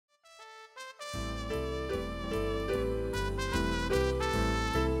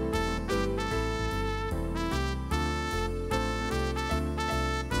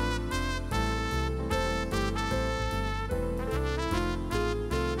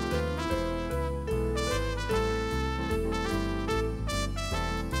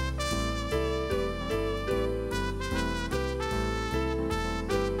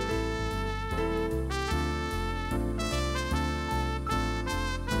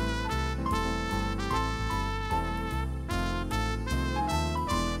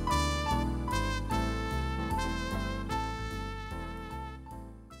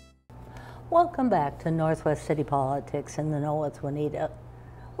Welcome back to Northwest City Politics in the Know with Juanita.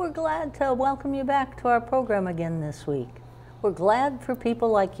 We're glad to welcome you back to our program again this week. We're glad for people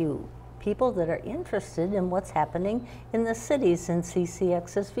like you, people that are interested in what's happening in the cities in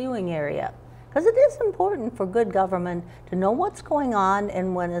CCX's viewing area. Because it is important for good government to know what's going on,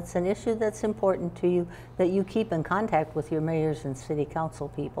 and when it's an issue that's important to you, that you keep in contact with your mayors and city council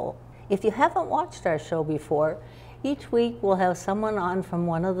people. If you haven't watched our show before, each week we'll have someone on from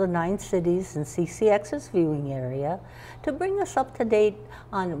one of the 9 cities in CCX's viewing area to bring us up to date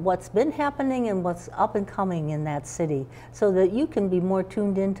on what's been happening and what's up and coming in that city, so that you can be more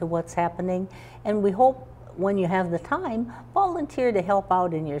tuned into what's happening. And we hope when you have the time, volunteer to help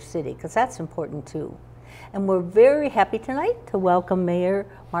out in your city, because that's important too. And we're very happy tonight to welcome Mayor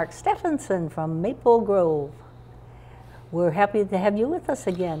Mark Steffenson from Maple Grove. We're happy to have you with us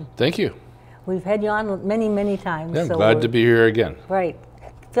again. Thank you. We've had you on many, many times. Yeah, I'm glad to be here again. Right.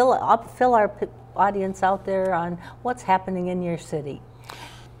 Fill our audience out there on what's happening in your city.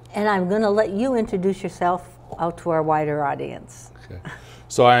 And I'm going to let you introduce yourself out to our wider audience. Okay.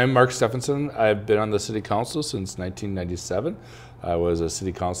 So I'm Mark Steffenson. I've been on the City Council since 1997. I was a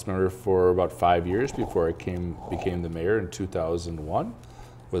City Council member for about 5 years before I became the mayor in 2001.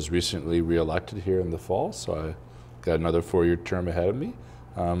 Was recently re-elected here in the fall, so I got another 4-year term ahead of me.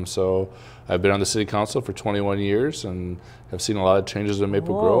 So I've been on the City Council for 21 years and have seen a lot of changes in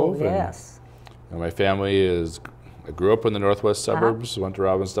Maple Grove. Yes. And my family I grew up in the northwest suburbs, went to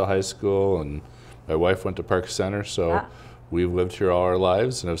Robbinsdale High School, and my wife went to Park Center. So we've lived here all our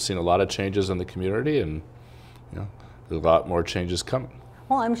lives and have seen a lot of changes in the community, and there's a lot more changes coming.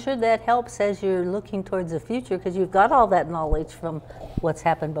 Well, I'm sure that helps as you're looking towards the future, because you've got all that knowledge from what's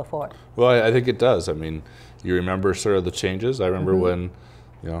happened before. Well, I think it does. I mean, you remember sort of the changes. I remember when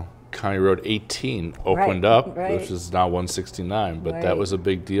County Road 18 opened up, which is now 169, but that was a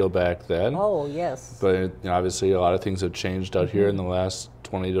big deal back then. Oh, yes. But obviously a lot of things have changed out here in the last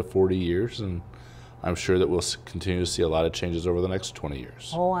 20 to 40 years, and I'm sure that we'll continue to see a lot of changes over the next 20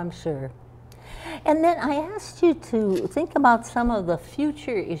 years. Oh, I'm sure. And then I asked you to think about some of the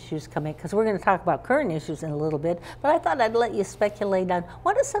future issues coming, because we're going to talk about current issues in a little bit, but I thought I'd let you speculate on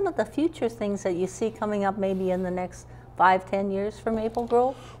what are some of the future things that you see coming up maybe in the next 5-10 years for Maple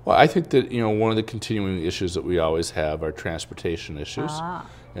Grove? Well, I think that one of the continuing issues that we always have are transportation issues,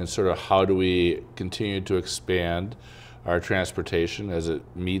 and sort of how do we continue to expand our transportation as it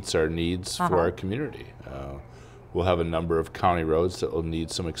meets our needs for our community. We'll have a number of county roads that will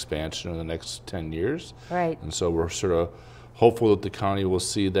need some expansion in the next 10 years. Right. And so we're sort of hopeful that the county will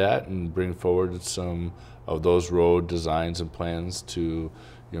see that and bring forward some of those road designs and plans to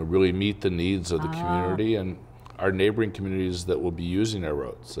really meet the needs of the community and our neighboring communities that will be using our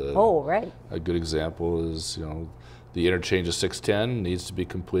roads. A good example is the interchange of 610 needs to be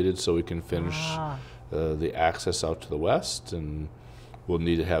completed so we can finish the access out to the west, and we'll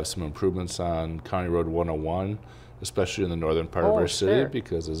need to have some improvements on County Road 101, especially in the northern part of our city,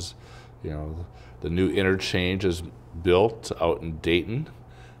 because as the new interchange is built out in Dayton,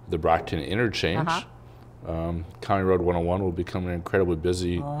 the Brockton interchange, County Road 101 will become an incredibly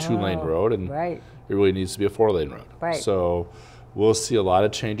busy 2-lane road, and it really needs to be a 4-lane road. So we'll see a lot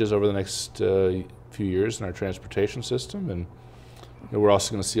of changes over the next few years in our transportation system, and we're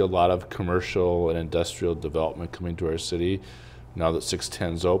also going to see a lot of commercial and industrial development coming to our city now that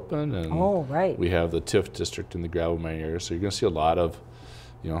 610's open, and we have the TIF district in the gravel mine area. So you're going to see a lot of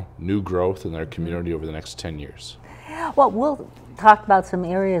new growth in our community over the next 10 years. Well, we'll talk about some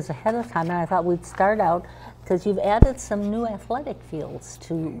areas ahead of time, and I thought we'd start out because you've added some new athletic fields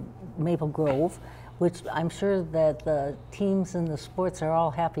to Maple Grove, which I'm sure that the teams and the sports are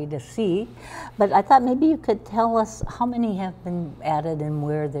all happy to see. But I thought maybe you could tell us how many have been added and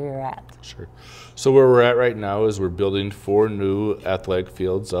where they're at. Sure. So where we're at right now is we're building 4 new athletic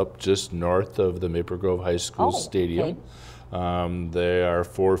fields up just north of the Maple Grove High School Stadium. They are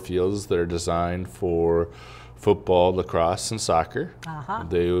 4 fields that are designed for football, lacrosse, and soccer.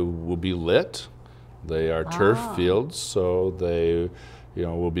 They will be lit. They are turf fields, so they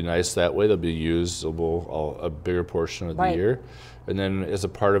will be nice that way. They'll be usable a bigger portion of the year. And then as a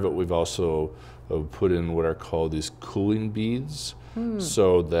part of it, we've also put in what are called these cooling beads,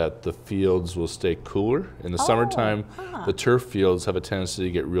 so that the fields will stay cooler. In the summertime, the turf fields have a tendency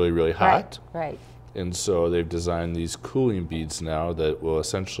to get really, really hot. And so they've designed these cooling beads now that will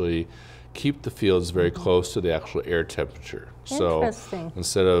essentially keep the fields very close to the actual air temperature. So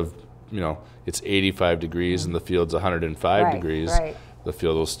instead of, it's 85 degrees and the field's 105 degrees, the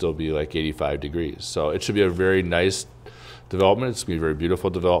field will still be like 85 degrees. So it should be a very nice development. It's going to be a very beautiful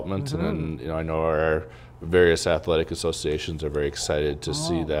development. And then, I know various athletic associations are very excited to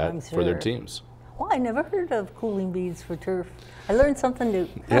see that for their teams. Well, I never heard of cooling beads for turf. I learned something new.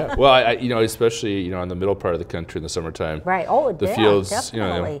 Yeah, well, especially in the middle part of the country in the summertime. Right. Oh, the yeah, fields.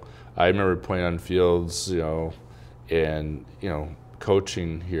 Definitely. I remember playing on fields, and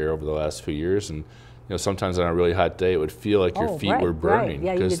coaching here over the last few years, and sometimes on a really hot day, it would feel like your feet were burning.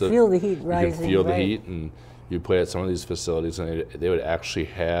 Right. Yeah, you could feel the heat rising. You could feel the heat, and you play at some of these facilities, and they would actually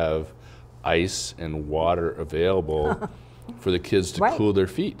have ice and water available for the kids to cool their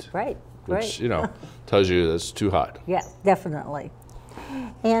feet. Right. Which tells you that's too hot. Yeah, definitely.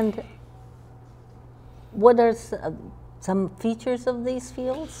 And what are some features of these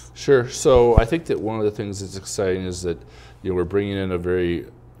fields? Sure. So I think that one of the things that's exciting is that we're bringing in a very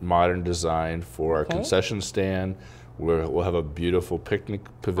modern design for our concession stand. We'll have a beautiful picnic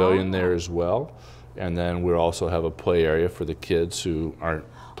pavilion there as well, and then we'll also have a play area for the kids who aren't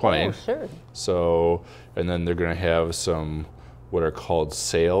playing. Oh, sure. So, and then they're going to have some what are called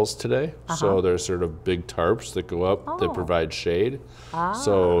sails today. So they're sort of big tarps that go up that provide shade.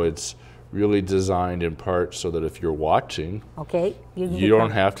 So it's really designed in part so that if you're watching, you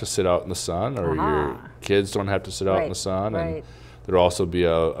don't have to sit out in the sun, or your kids don't have to sit out in the sun. And there'll also be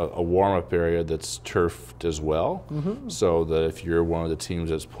a warm-up area that's turfed as well, so that if you're one of the teams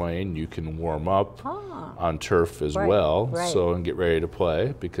that's playing, you can warm up on turf as well, and get ready to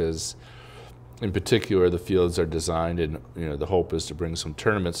play, because in particular, the fields are designed, and the hope is to bring some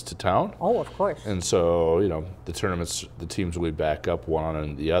tournaments to town. Oh, of course. And so, the tournaments, the teams will be back up one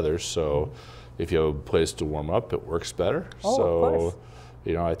on the other. So, if you have a place to warm up, it works better. Oh, so, of course.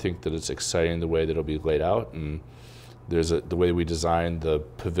 I think that it's exciting the way that it'll be laid out, and the way we designed the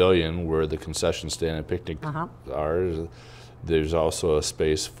pavilion where the concession stand and picnic are. There's also a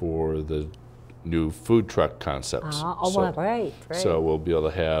space for the new food truck concepts. Right. So we'll be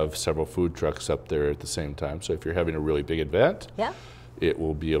able to have several food trucks up there at the same time. So if you're having a really big event, it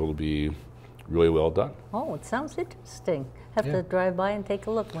will be able to be really well done. Oh, it sounds interesting. Have to drive by and take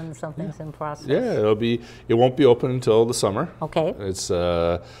a look when something's in process. Yeah, it won't be open until the summer. Okay. It's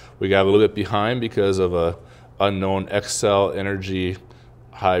we got a little bit behind because of a unknown Xcel Energy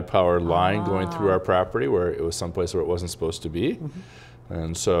high power line going through our property, where it was someplace where it wasn't supposed to be.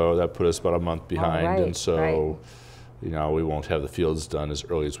 And so that put us about a month behind, and so we won't have the fields done as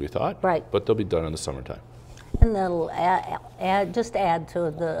early as we thought, but they'll be done in the summertime. And that'll add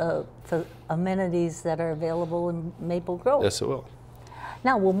to the amenities that are available in Maple Grove. Yes, it will.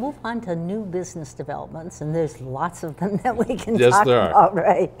 Now we'll move on to new business developments, and there's lots of them that we can talk about,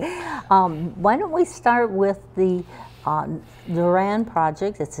 right? Why don't we start with the Duran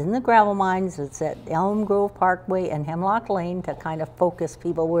project? It's in the gravel mines. It's at Elm Grove Parkway and Hemlock Lane, to kind of focus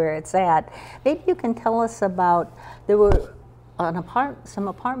people where it's at. Maybe you can tell us about, there were some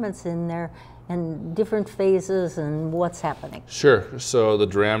apartments in there in different phases and what's happening. Sure. So the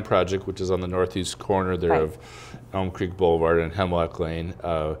Duran project, which is on the northeast corner there of Elm Creek Boulevard and Hemlock Lane.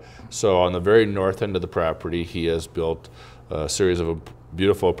 So on the very north end of the property, he has built a series of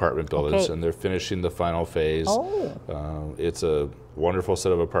beautiful apartment buildings, and they're finishing the final phase. It's a wonderful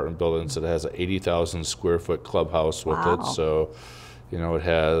set of apartment buildings. It has an 80,000 square foot clubhouse with it. So, it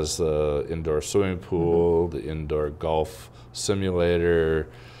has the indoor swimming pool, the indoor golf simulator,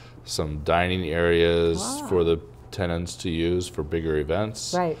 some dining areas for the tenants to use for bigger events.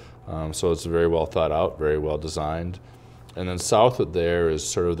 So it's very well thought out, very well designed. And then south of there is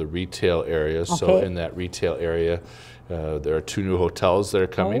sort of the retail area. So in that retail area, there are 2 new hotels that are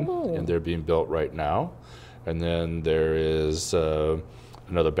coming, and they're being built right now. And then there is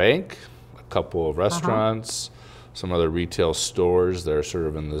another bank, a couple of restaurants, some other retail stores that are sort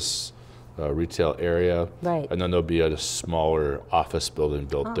of in this retail area. And then there'll be a smaller office building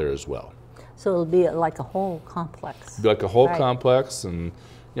built there as well. So it'll be like a whole complex. It'll be like a whole complex, and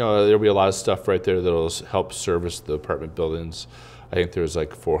there'll be a lot of stuff right there that'll help service the apartment buildings. I think there's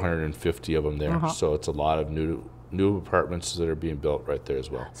like 450 of them there, so it's a lot of new apartments that are being built right there as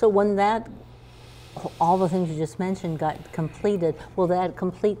well. So when all the things you just mentioned got completed, will that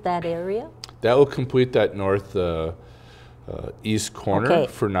complete that area? That will complete that north east corner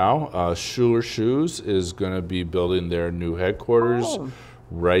for now. Schuler Shoes is going to be building their new headquarters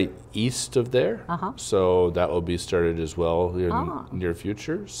right east of there. So that will be started as well in the near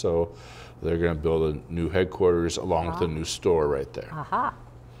future. So they're going to build a new headquarters along with a new store right there.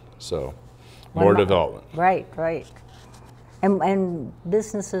 So more development. Right. And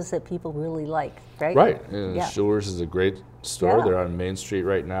businesses that people really like, right? And Schuler's is a great store. They're on Main Street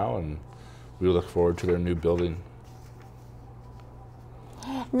right now, and we look forward to their new building.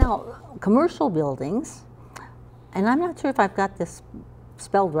 Now, commercial buildings, and I'm not sure if I've got this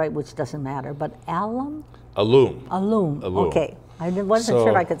spelled right, which doesn't matter, but alum? Alum. Alum. Alum. Okay. I wasn't sure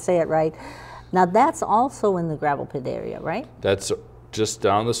if I could say it right. Now that's also in the gravel pit area, right? That's just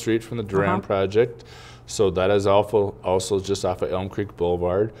down the street from the Duran project. So that is also just off of Elm Creek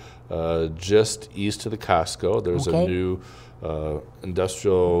Boulevard, just east of the Costco. There's a new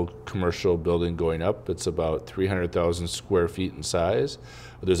industrial commercial building going up. It's about 300,000 square feet in size.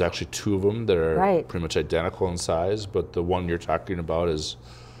 There's actually two of them that are pretty much identical in size, but the one you're talking about is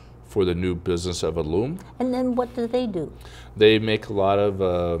for the new business of Alum. And then what do they do? They make a lot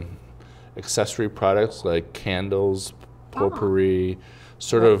of accessory products like candles, potpourri,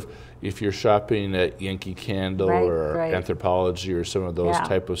 sort of if you're shopping at Yankee Candle or Anthropology or some of those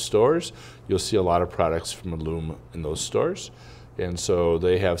type of stores, you'll see a lot of products from Alum in those stores. And so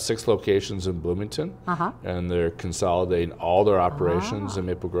they have 6 locations in Bloomington, and they're consolidating all their operations in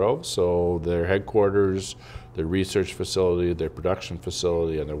Maple Grove. So their headquarters, their research facility, their production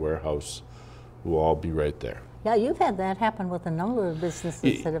facility, and their warehouse will all be right there. Yeah, you've had that happen with a number of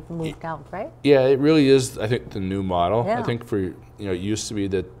businesses that have moved out, right? Yeah, it really is, I think, the new model. Yeah. I think it used to be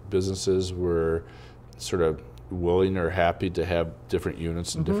that businesses were sort of willing or happy to have different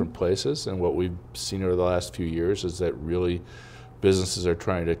units in different places. And what we've seen over the last few years is that really businesses are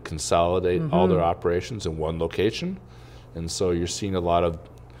trying to consolidate all their operations in one location. And so you're seeing a lot of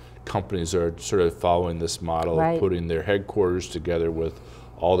companies are sort of following this model of putting their headquarters together with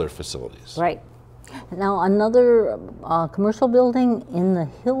all their facilities. Right. Now another commercial building in the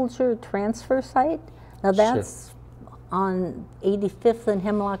Hilger transfer site. Now that's on 85th and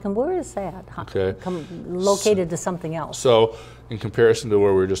Hemlock, and where is that? Okay. Located to something else. So in comparison to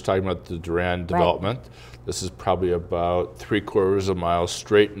where we were just talking about the Duran development, this is probably about 3/4 of a mile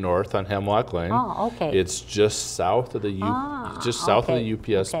straight north on Hemlock Lane. Oh, okay. It's just south of the south of the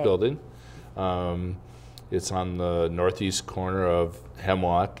UPS building. It's on the northeast corner of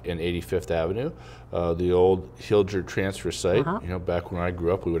Hemlock and 85th Avenue. The old Hilger transfer site. Back when I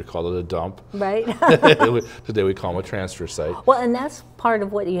grew up, we would have called it a dump. Right. Today we call them a transfer site. Well, and that's part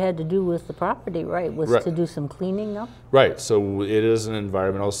of what you had to do with the property, right? Was to do some cleaning up? Right. So it is an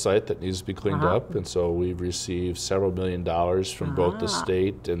environmental site that needs to be cleaned up, and so we've received several $1 million from both the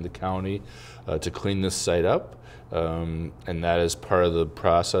state and the county to clean this site up. And that is part of the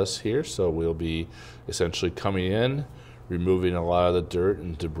process here. So we'll be essentially coming in, removing a lot of the dirt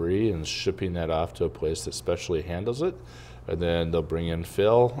and debris and shipping that off to a place that specially handles it. And then they'll bring in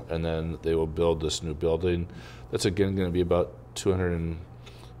fill, and then they will build this new building. That's again going to be about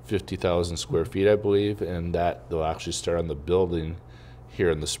 250,000 square feet, I believe, and that they'll actually start on the building here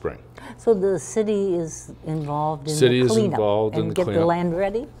in the spring. So the city is involved in the cleanup? Is involved in the get the land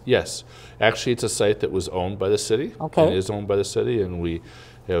ready? Yes. Actually, it's a site that was owned by the city. Okay. It is owned by the city, and we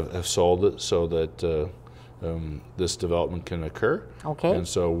have sold it so that this development can occur. Okay. And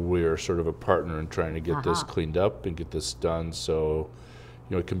so we're sort of a partner in trying to get this cleaned up and get this done so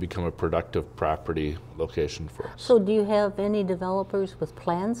it can become a productive property location for us. So do you have any developers with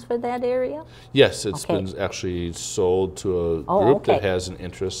plans for that area? Yes, it's been actually sold to a group that has an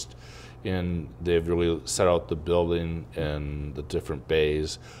interest in, they've really set out the building and the different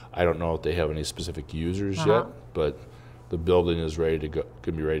bays. I don't know if they have any specific users yet, but the building is ready to go,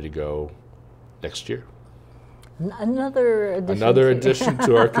 can be ready to go next year. Another addition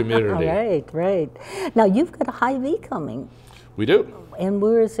to our community. Right. Now you've got a Hy-Vee coming. We do. And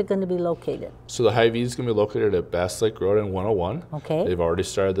where is it going to be located? So the Hy-Vee is going to be located at Bass Lake Road and 101. Okay. They've already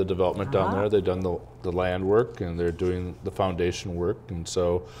started the development down there. They've done the land work, and they're doing the foundation work. And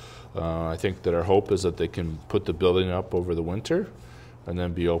so I think that our hope is that they can put the building up over the winter and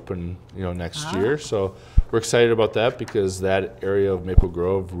then be open next year. So we're excited about that because that area of Maple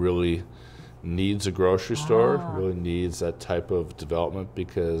Grove really needs a grocery store, really needs that type of development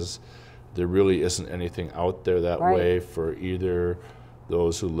because there really isn't anything out there that way for either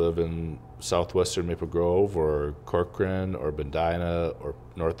those who live in southwestern Maple Grove or Corcoran or Medina or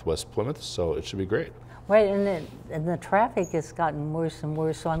northwest Plymouth, so it should be great. Right, and the traffic has gotten worse and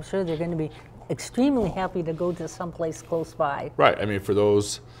worse, so I'm sure they're going to be extremely happy to go to someplace close by. Right, I mean for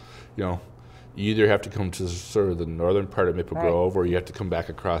those, you either have to come to sort of the northern part of Maple Grove or you have to come back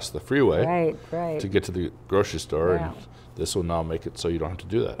across the freeway to get to the grocery store, and this will now make it so you don't have to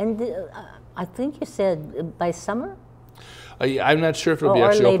do that. And I think you said by summer? I'm not sure if it'll be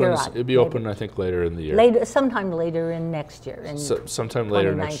actually open. It'll be open, I think, later in the year. Sometime later in next year. Sometime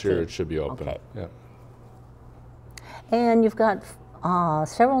later next year it should be open. Okay. Yeah. And you've got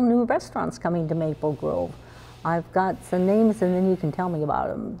several new restaurants coming to Maple Grove. I've got some names, and then you can tell me about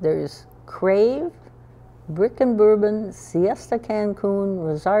them. There's Crave, Brick and Bourbon, Siesta Cancun,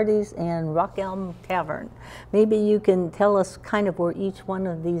 Rosardi's, and Rock Elm Tavern. Maybe you can tell us kind of where each one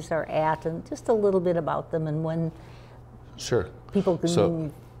of these are at and just a little bit about them and when Sure. people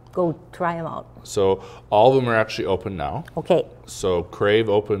can go try them out. So all of them are actually open now. Okay. So Crave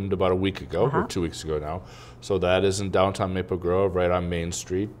opened about a week ago, or 2 weeks ago now. So that is in downtown Maple Grove, right on Main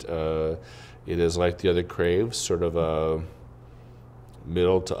Street. It is like the other Craves, sort of a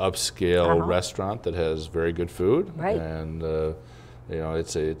middle to upscale restaurant that has very good food. Right. And you know,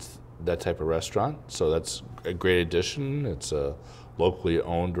 it's that type of restaurant. So that's a great addition. It's a locally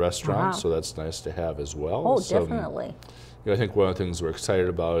owned restaurant, so that's nice to have as well. Oh, So, definitely. you know, I think one of the things we're excited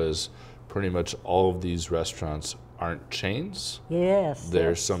about is pretty much all of these restaurants aren't chains. Yes.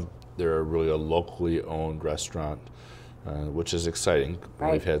 They're really a locally owned restaurant, which is exciting.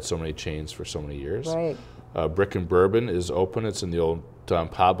 Right. We've had so many chains for so many years. Right. Brick and Bourbon is open. It's in the old Don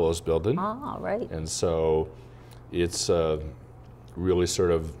Pablo's building. Ah, right. And so it's really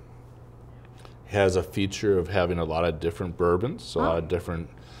sort of has a feature of having a lot of different bourbons, a lot of different,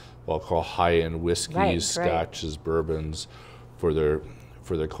 what I'll call high-end whiskeys, scotches, bourbons for their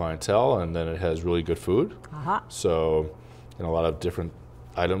clientele, and then it has really good food. So, and a lot of different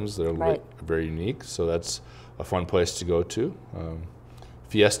items that are very unique. So that's a fun place to go to.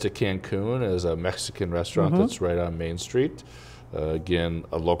 Fiesta Cancun is a Mexican restaurant that's right on Main Street. Again,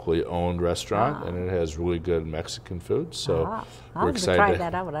 a locally owned restaurant, and it has really good Mexican food. So I'll have to try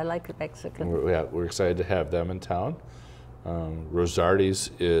that out. I like the Mexican. We're excited to have them in town.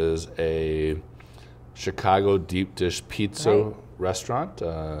 Rosardi's is a Chicago deep dish pizza restaurant,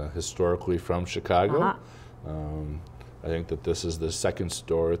 historically from Chicago. I think that this is the second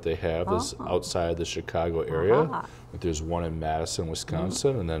store that they have that's outside the Chicago area. There's one in Madison,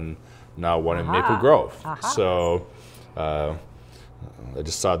 Wisconsin, and then now one in Maple Grove. So I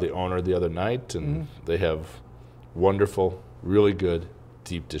just saw the owner the other night, and they have wonderful, really good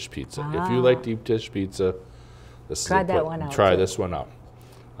deep dish pizza. If you like deep dish pizza, try this one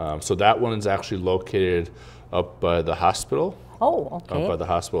out. So that one is actually located up by the hospital. Oh, okay. Up by the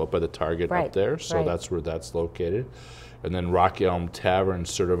hospital, up by the Target up there. So that's where that's located. And then Rock Elm Tavern,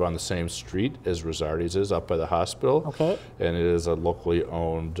 sort of on the same street as Rosardi's is, up by the hospital. Okay. And it is a locally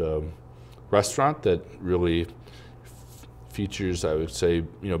owned restaurant that really features, I would say,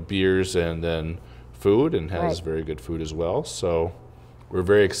 beers and then food, and has very good food as well. So we're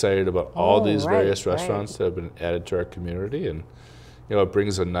very excited about all these various restaurants that have been added to our community, and it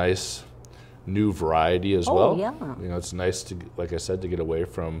brings a nice new variety as well. Yeah. It's nice to, like I said, to get away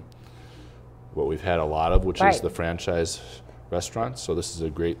from what we've had a lot of, which is the franchise restaurants. So this is a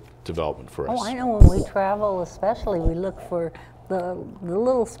great development for us. Oh, I know when we travel, especially, we look for the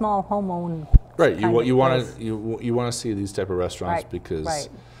little small home-owned. Right. You want to see these type of restaurants because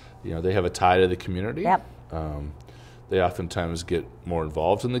they have a tie to the community. Yep. They oftentimes get more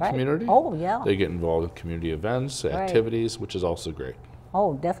involved in the community. Oh, yeah. They get involved in community events, activities, which is also great.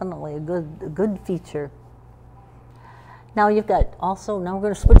 Oh, definitely a good feature. Now you've got also, now we're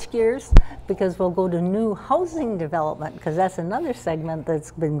going to switch gears because we'll go to new housing development, because that's another segment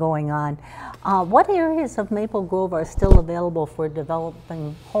that's been going on. What areas of Maple Grove are still available for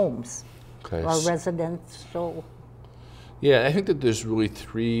developing homes or residential? Yeah, I think that there's really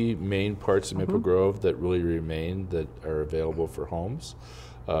three main parts of Maple Grove that really remain that are available for homes.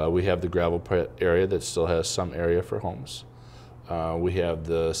 We have the gravel pit area that still has some area for homes. We have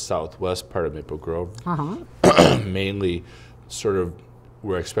the southwest part of Maple Grove, mainly sort of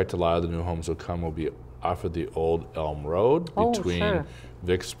where I expect a lot of the new homes will be off of the old Elm Road between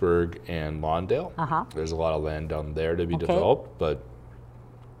Vicksburg and Lawndale. There's a lot of land down there to be developed, but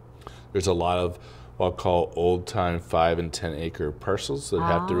there's a lot of what I'll call old-time 5 and 10 acre parcels that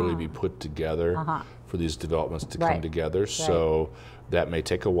have to really be put together for these developments to come together. So that may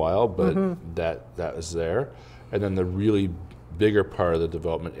take a while, but that is there. And then the really bigger part of the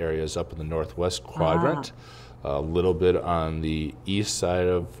development area is up in the northwest quadrant, a little bit on the east side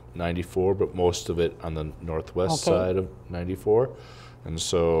of 94, but most of it on the northwest side of 94. And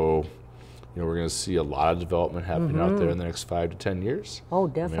so, we're going to see a lot of development happening out there in the next 5 to 10 years. Oh,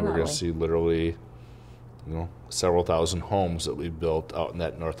 definitely. We're going to see literally, several thousand homes that we've built out in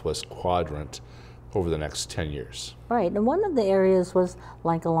that northwest quadrant over the next 10 years. Right, and one of the areas was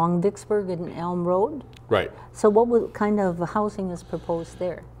like along Vicksburg and Elm Road. Right. So what kind of housing is proposed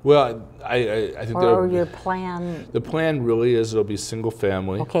there? Well, I think or your plan? The plan really is it'll be single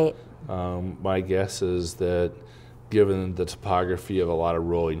family. Okay. My guess is that given the topography of a lot of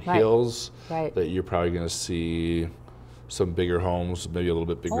rolling hills, that you're probably going to see some bigger homes, maybe a little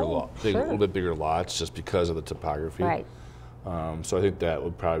bit bigger a little bit bigger lots, just because of the topography. Right. So I think that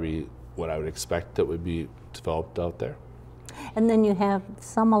would probably be what I would expect that would be developed out there. And then you have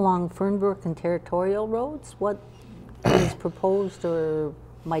some along Fernbrook and Territorial roads. What is proposed or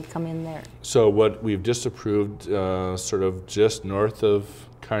might come in there? So what we've just approved, sort of just north of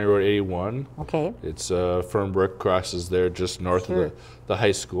County Road 81. Okay. It's Fernbrook crosses there just north of the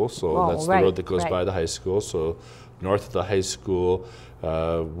high school. So that's the road that goes by the high school. So north of the high school,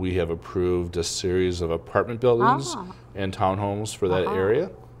 we have approved a series of apartment buildings and townhomes for that area.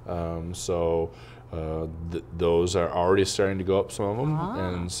 Those are already starting to go up, some of them,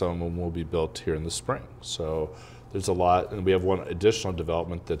 and some of them will be built here in the spring. So there's a lot, and we have one additional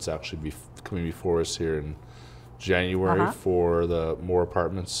development that's actually coming before us here in January for the more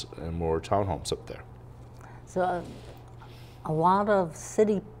apartments and more townhomes up there. So a lot of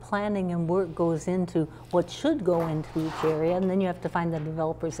city planning and work goes into what should go into each area, and then you have to find the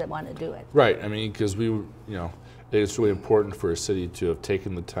developers that want to do it. Right. I mean, because it's really important for a city to have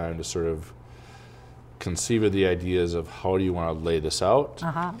taken the time to sort of conceive of the ideas of how do you want to lay this out,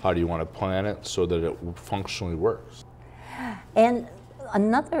 how do you want to plan it so that it functionally works. And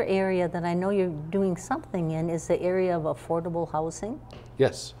another area that I know you're doing something in is the area of affordable housing.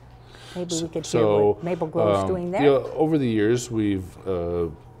 Yes. Maybe we could hear what Maple Grove's doing there. Over the years, we've,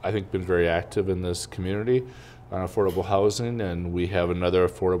 I think, been very active in this community on affordable housing, and we have another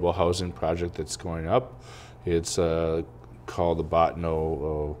affordable housing project that's going up. It's called the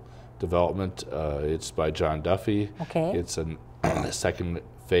Botno development. It's by John Duffy. Okay. It's a second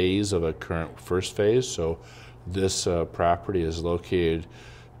phase of a current first phase. So this property is located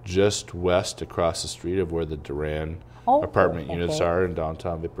just west across the street of where the Duran apartment units are in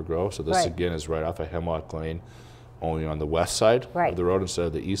downtown Maple Grove. So this again is right off of Hemlock Lane, only on the west side of the road instead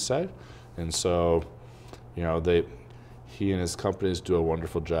of the east side. And so, he and his companies do a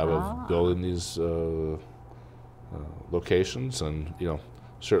wonderful job of building these locations, and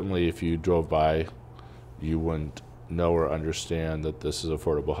certainly if you drove by, you wouldn't know or understand that this is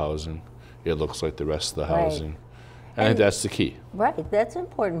affordable housing. It looks like the rest of the housing. And I think that's the key. Right, that's an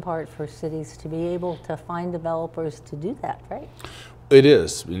important part for cities, to be able to find developers to do that, right? It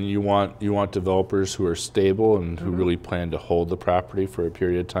is, and you want developers who are stable and who really plan to hold the property for a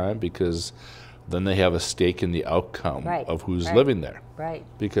period of time, because then they have a stake in the outcome of who's living there. Right.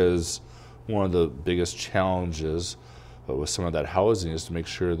 Because one of the biggest challenges with some of that housing is to make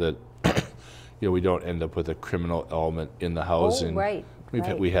sure that we don't end up with a criminal element in the housing. We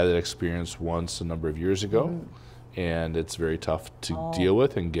had that experience once a number of years ago, and it's very tough to deal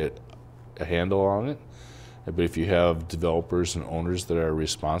with and get a handle on it. But if you have developers and owners that are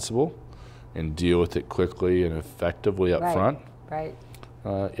responsible and deal with it quickly and effectively up front,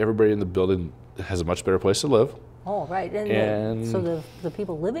 everybody in the building has a much better place to live. Oh, right. And so the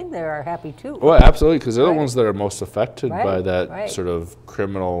people living there are happy too. Well, absolutely, because they're the ones that are most affected by that sort of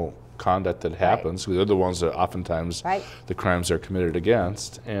criminal conduct that happens. They're the ones that oftentimes the crimes are committed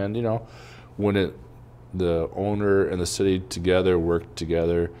against. And, when the owner and the city together work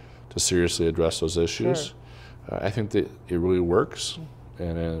together to seriously address those issues, I think that it really works,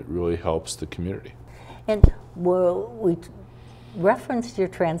 and it really helps the community. And we referenced your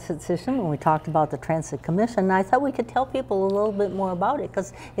transit system when we talked about the Transit Commission. I thought we could tell people a little bit more about it,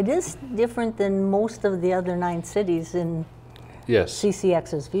 because it is different than most of the other 9 cities in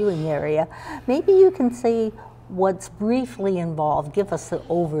CCX's viewing area. Maybe you can say what's briefly involved. Give us the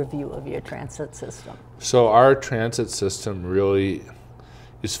overview of your transit system. So our transit system really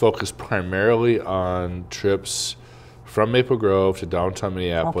is focused primarily on trips from Maple Grove to downtown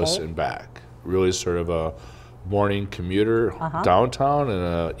Minneapolis and back. Really sort of a morning commuter downtown and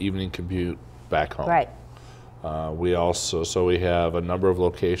an evening commute back home. Right. We have a number of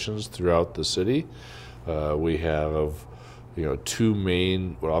locations throughout the city. We have 2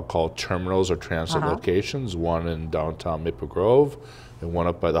 main, what I'll call terminals or transit locations, one in downtown Maple Grove and one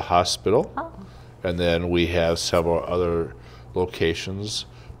up by the hospital. And then we have several other locations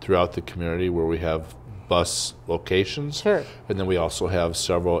throughout the community where we have bus locations. And then we also have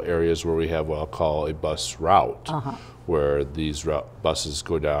several areas where we have what I'll call a bus route, where these buses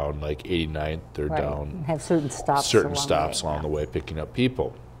go down like 89th, they're down. Have certain stops along the way picking up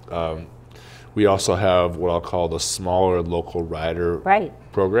people. We also have what I'll call the smaller local rider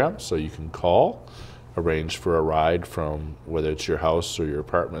program, so you can call, arrange for a ride from whether it's your house or your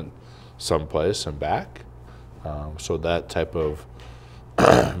apartment someplace and back. So that type of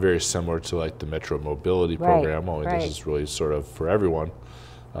very similar to like the Metro Mobility program, only this is really sort of for everyone.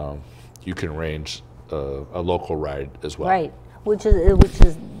 You can arrange a local ride as well. Right, which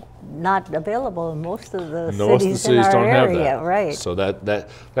is not available in most of the cities in our don't area. Have that. So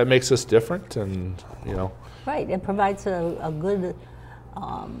that makes us different, and Right, it provides a good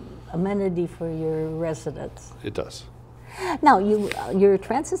amenity for your residents. It does. Now, your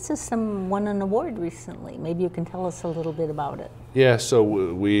transit system won an award recently. Maybe you can tell us a little bit about it. Yeah, so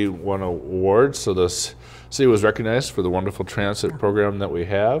we won an award. So the city was recognized for the wonderful transit program that we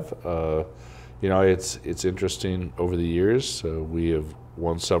have. You know, it's interesting over the years. We have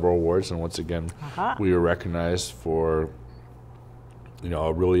won several awards, and once again, we were recognized for, you know,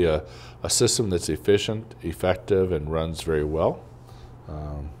 really a system that's efficient, effective, and runs very well.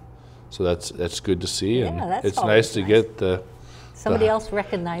 So that's good to see, Yeah, and that's it's nice to get somebody else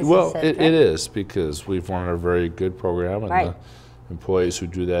recognizes well, it. it is, because we've run a very good program, and the employees who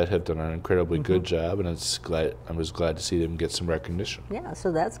do that have done an incredibly good job, and I'm just glad to see them get some recognition. Yeah,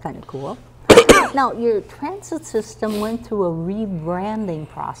 so that's kind of cool. Now, your transit system went through a rebranding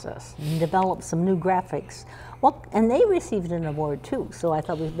process and developed some new graphics. Well, and they received an award too, so I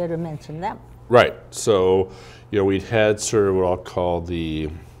thought we'd better mention them. Right. So, you know, we'd had sort of what I'll call the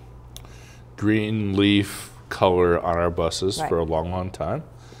green leaf color on our buses for a long, long time.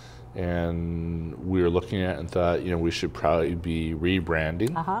 And we were looking at it and thought, you know, we should probably be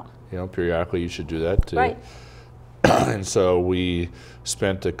rebranding. You know, periodically you should do that too. And so we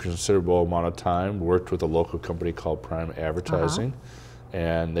spent a considerable amount of time, worked with a local company called Prime Advertising,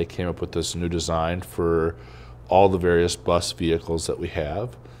 and they came up with this new design for all the various bus vehicles that we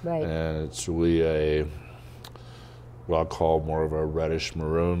have. And it's really what I'll call more of a reddish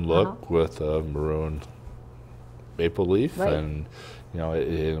maroon look with a maroon maple leaf. And you know,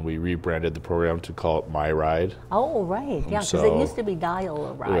 and we rebranded the program to call it My Ride. Oh, right. Yeah, because it used to be Dial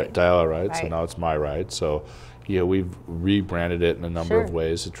a Ride. Right, Dial a Ride, so now it's My Ride. So, yeah, we've rebranded it in a number of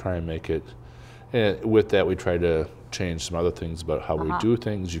ways to try and make it, and with that we try to change some other things about how we do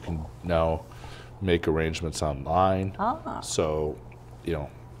things. You can now make arrangements online. So, you know.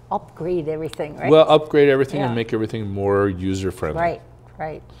 Upgrade everything, right? Well, upgrade everything and make everything more user-friendly.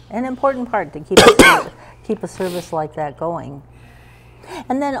 Right. An important part to keep a service like that going.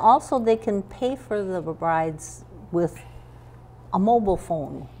 And then also they can pay for the rides with a mobile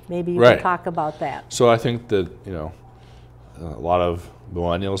phone. Maybe you can talk about that. So I think that, you know, a lot of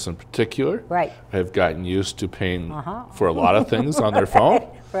millennials in particular have gotten used to paying for a lot of things on their phone.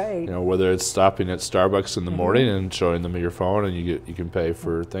 You know, whether it's stopping at Starbucks in the morning and showing them your phone and you can pay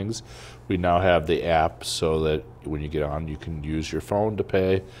for things. We now have the app so that when you get on, you can use your phone to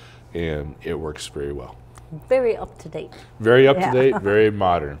pay, and it works very well. Very up to date. Very up to date, very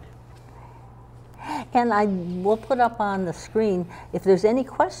modern. And I will put up on the screen, if there's any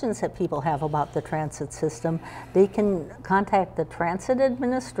questions that people have about the transit system, they can contact the Transit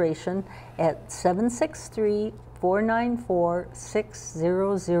Administration at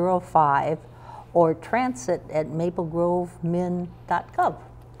 763-494-6005 or transit@maplegrovemin.gov.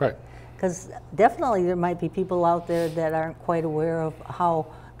 Right. Because definitely there might be people out there that aren't quite aware of how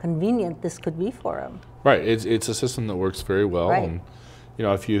convenient this could be for them. Right. It's a system that works very well. And, you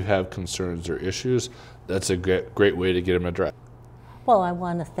know, if you have concerns or issues, that's a great way to get them addressed. Well, I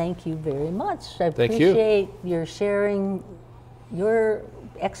want to thank you very much. I appreciate your sharing your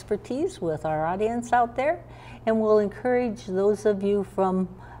expertise with our audience out there, and we'll encourage those of you from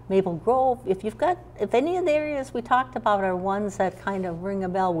Maple Grove, if any of the areas we talked about are ones that kind of ring a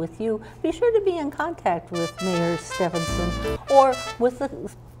bell with you, be sure to be in contact with Mayor Steffenson or with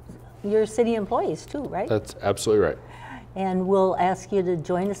your city employees too, right? That's absolutely right. And we'll ask you to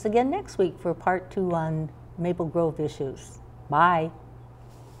join us again next week for part 2 on Maple Grove issues. Bye.